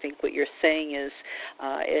talks. I think what you're saying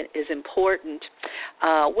is important.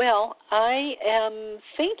 Well, I am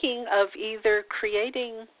thinking of either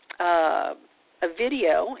creating a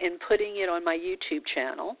video and putting it on my YouTube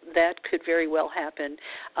channel. That could very well happen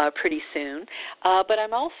pretty soon. But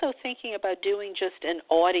I'm also thinking about doing just an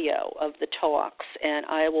audio of the talks, and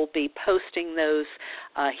I will be posting those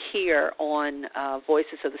here on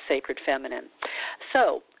Voices of the Sacred Feminine.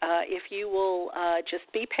 So if you will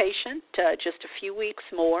just be patient, just a few weeks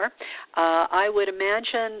more, I would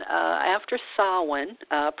imagine after Samhain,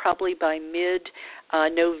 probably by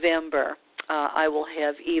mid-November, I will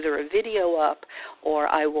have either a video up or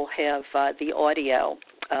I will have the audio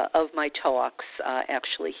of my talks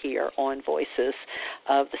actually here on Voices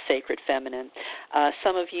of the Sacred Feminine.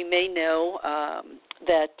 Some of you may know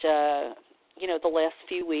that, the last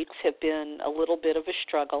few weeks have been a little bit of a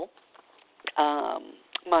struggle.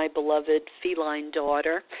 My beloved feline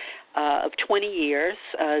daughter of 20 years,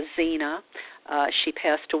 Zena, she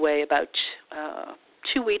passed away about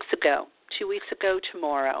 2 weeks ago. 2 weeks ago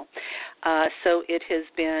tomorrow. So it has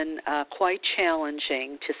been quite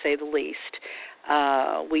challenging, to say the least.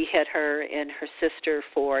 We had her and her sister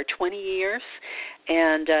for 20 years,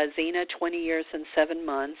 and Zena 20 years and 7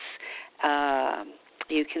 months.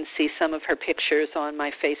 You can see some of her pictures on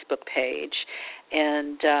my Facebook page,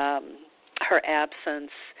 and her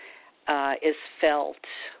absence is felt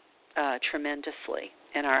tremendously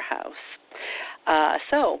in our house.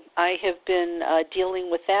 So I have been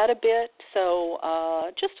dealing with that a bit, so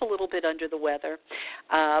just a little bit under the weather.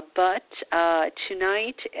 But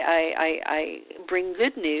tonight I bring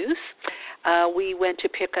good news. We went to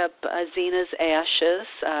pick up Zena's ashes.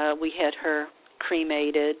 We had her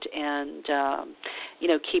cremated and,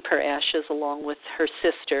 keep her ashes along with her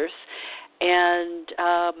sisters. And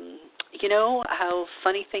how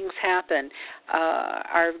funny things happen.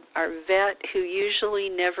 Our vet, who usually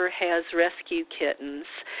never has rescue kittens,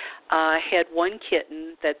 had one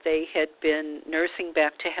kitten that they had been nursing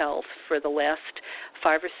back to health for the last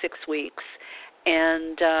 5 or 6 weeks.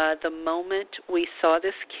 And the moment we saw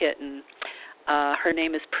this kitten, her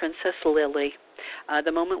name is Princess Lily.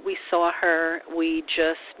 The moment we saw her, we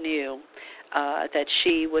just knew that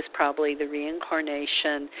she was probably the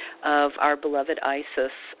reincarnation of our beloved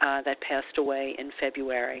Isis that passed away in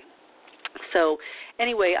February. So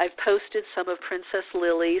anyway, I've posted some of Princess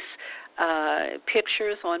Lily's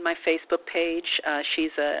pictures on my Facebook page.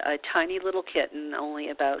 She's a tiny little kitten, only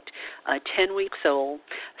about 10 weeks old.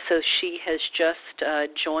 So she has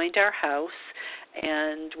just joined our house,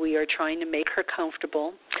 and we are trying to make her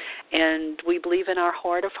comfortable. And we believe in our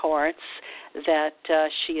heart of hearts that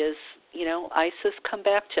she is, Isis come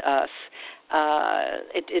back to us.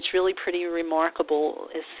 It's really pretty remarkable.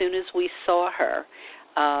 As soon as we saw her,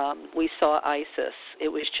 we saw Isis. It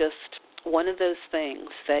was just one of those things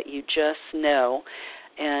that you just know.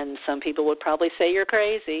 And some people would probably say you're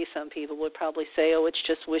crazy. Some people would probably say, oh, it's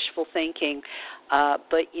just wishful thinking.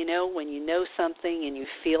 But, when you know something and you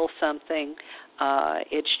feel something,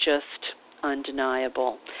 it's just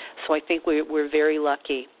undeniable. So I think we're very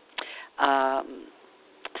lucky.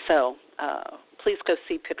 So please go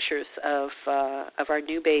see pictures of our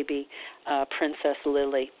new baby, Princess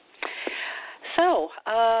Lily. So,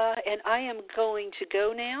 and I am going to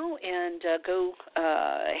go now and go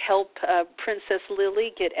help Princess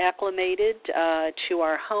Lily get acclimated to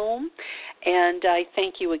our home. And I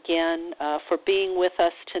thank you again for being with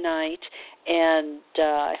us tonight. And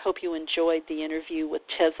I hope you enjoyed the interview with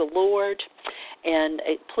TeZa Lord. And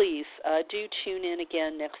please do tune in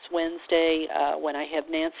again next Wednesday when I have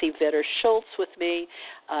Nancy Vetter-Schultz with me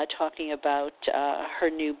talking about her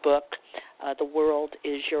new book, The World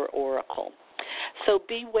is Your Oracle. So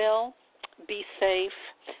be well, be safe,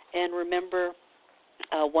 and remember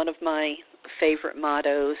one of my favorite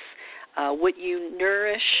mottos, what you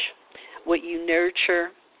nourish, what you nurture,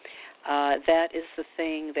 that is the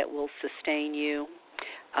thing that will sustain you.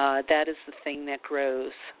 That is the thing that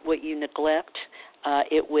grows. What you neglect,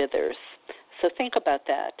 it withers. So think about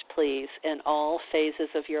that, please, in all phases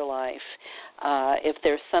of your life. If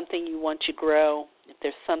there's something you want to grow, if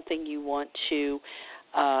there's something you want to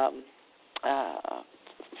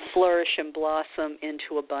flourish and blossom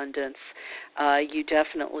into abundance, you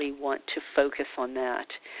definitely want to focus on that.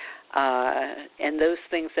 And those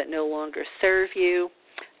things that no longer serve you,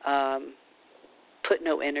 put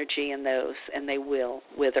no energy in those, and they will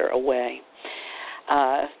wither away.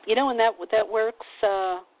 And that works.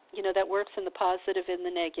 That works in the positive and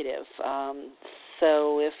the negative.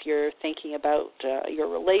 So if you're thinking about your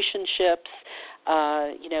relationships,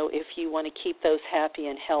 if you want to keep those happy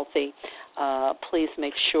and healthy, please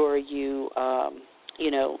make sure you,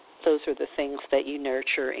 those are the things that you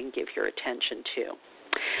nurture and give your attention to.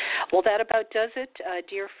 Well, that about does it,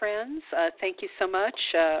 dear friends. Thank you so much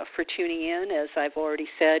for tuning in. As I've already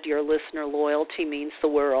said, your listener loyalty means the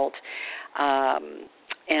world.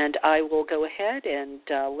 And I will go ahead and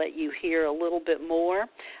let you hear a little bit more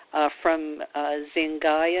from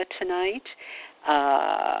Zingaya tonight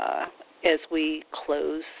as we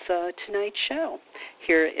close tonight's show.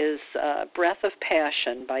 Here is Breath of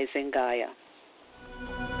Passion by Zingaya.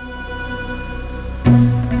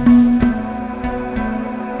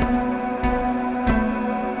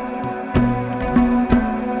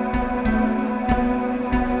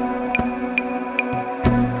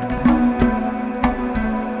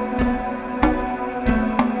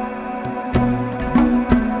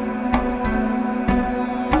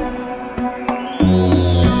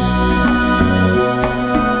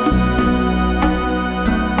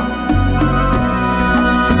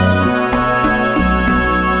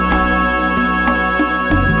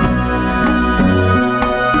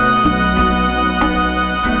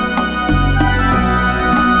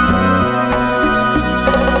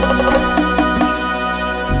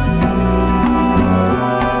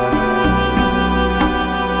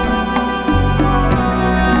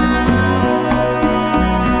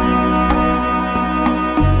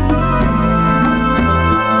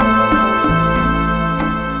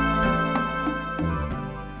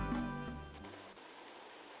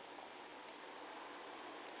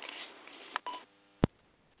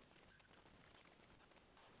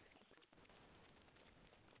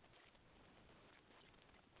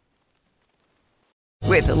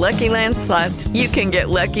 With the Lucky Land Slots, you can get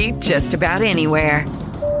lucky just about anywhere.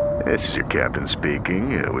 This is your captain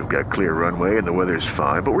speaking. We've got clear runway and the weather's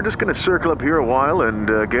fine, but we're just going to circle up here a while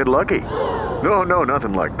and get lucky. No,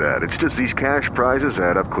 nothing like that. It's just these cash prizes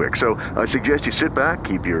add up quick. So I suggest you sit back,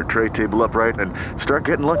 keep your tray table upright, and start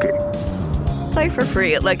getting lucky. Play for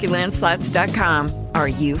free at LuckyLandSlots.com. Are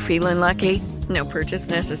you feeling lucky? No purchase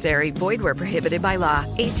necessary. Void where prohibited by law.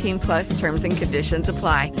 18+ terms and conditions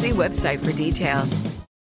apply. See website for details.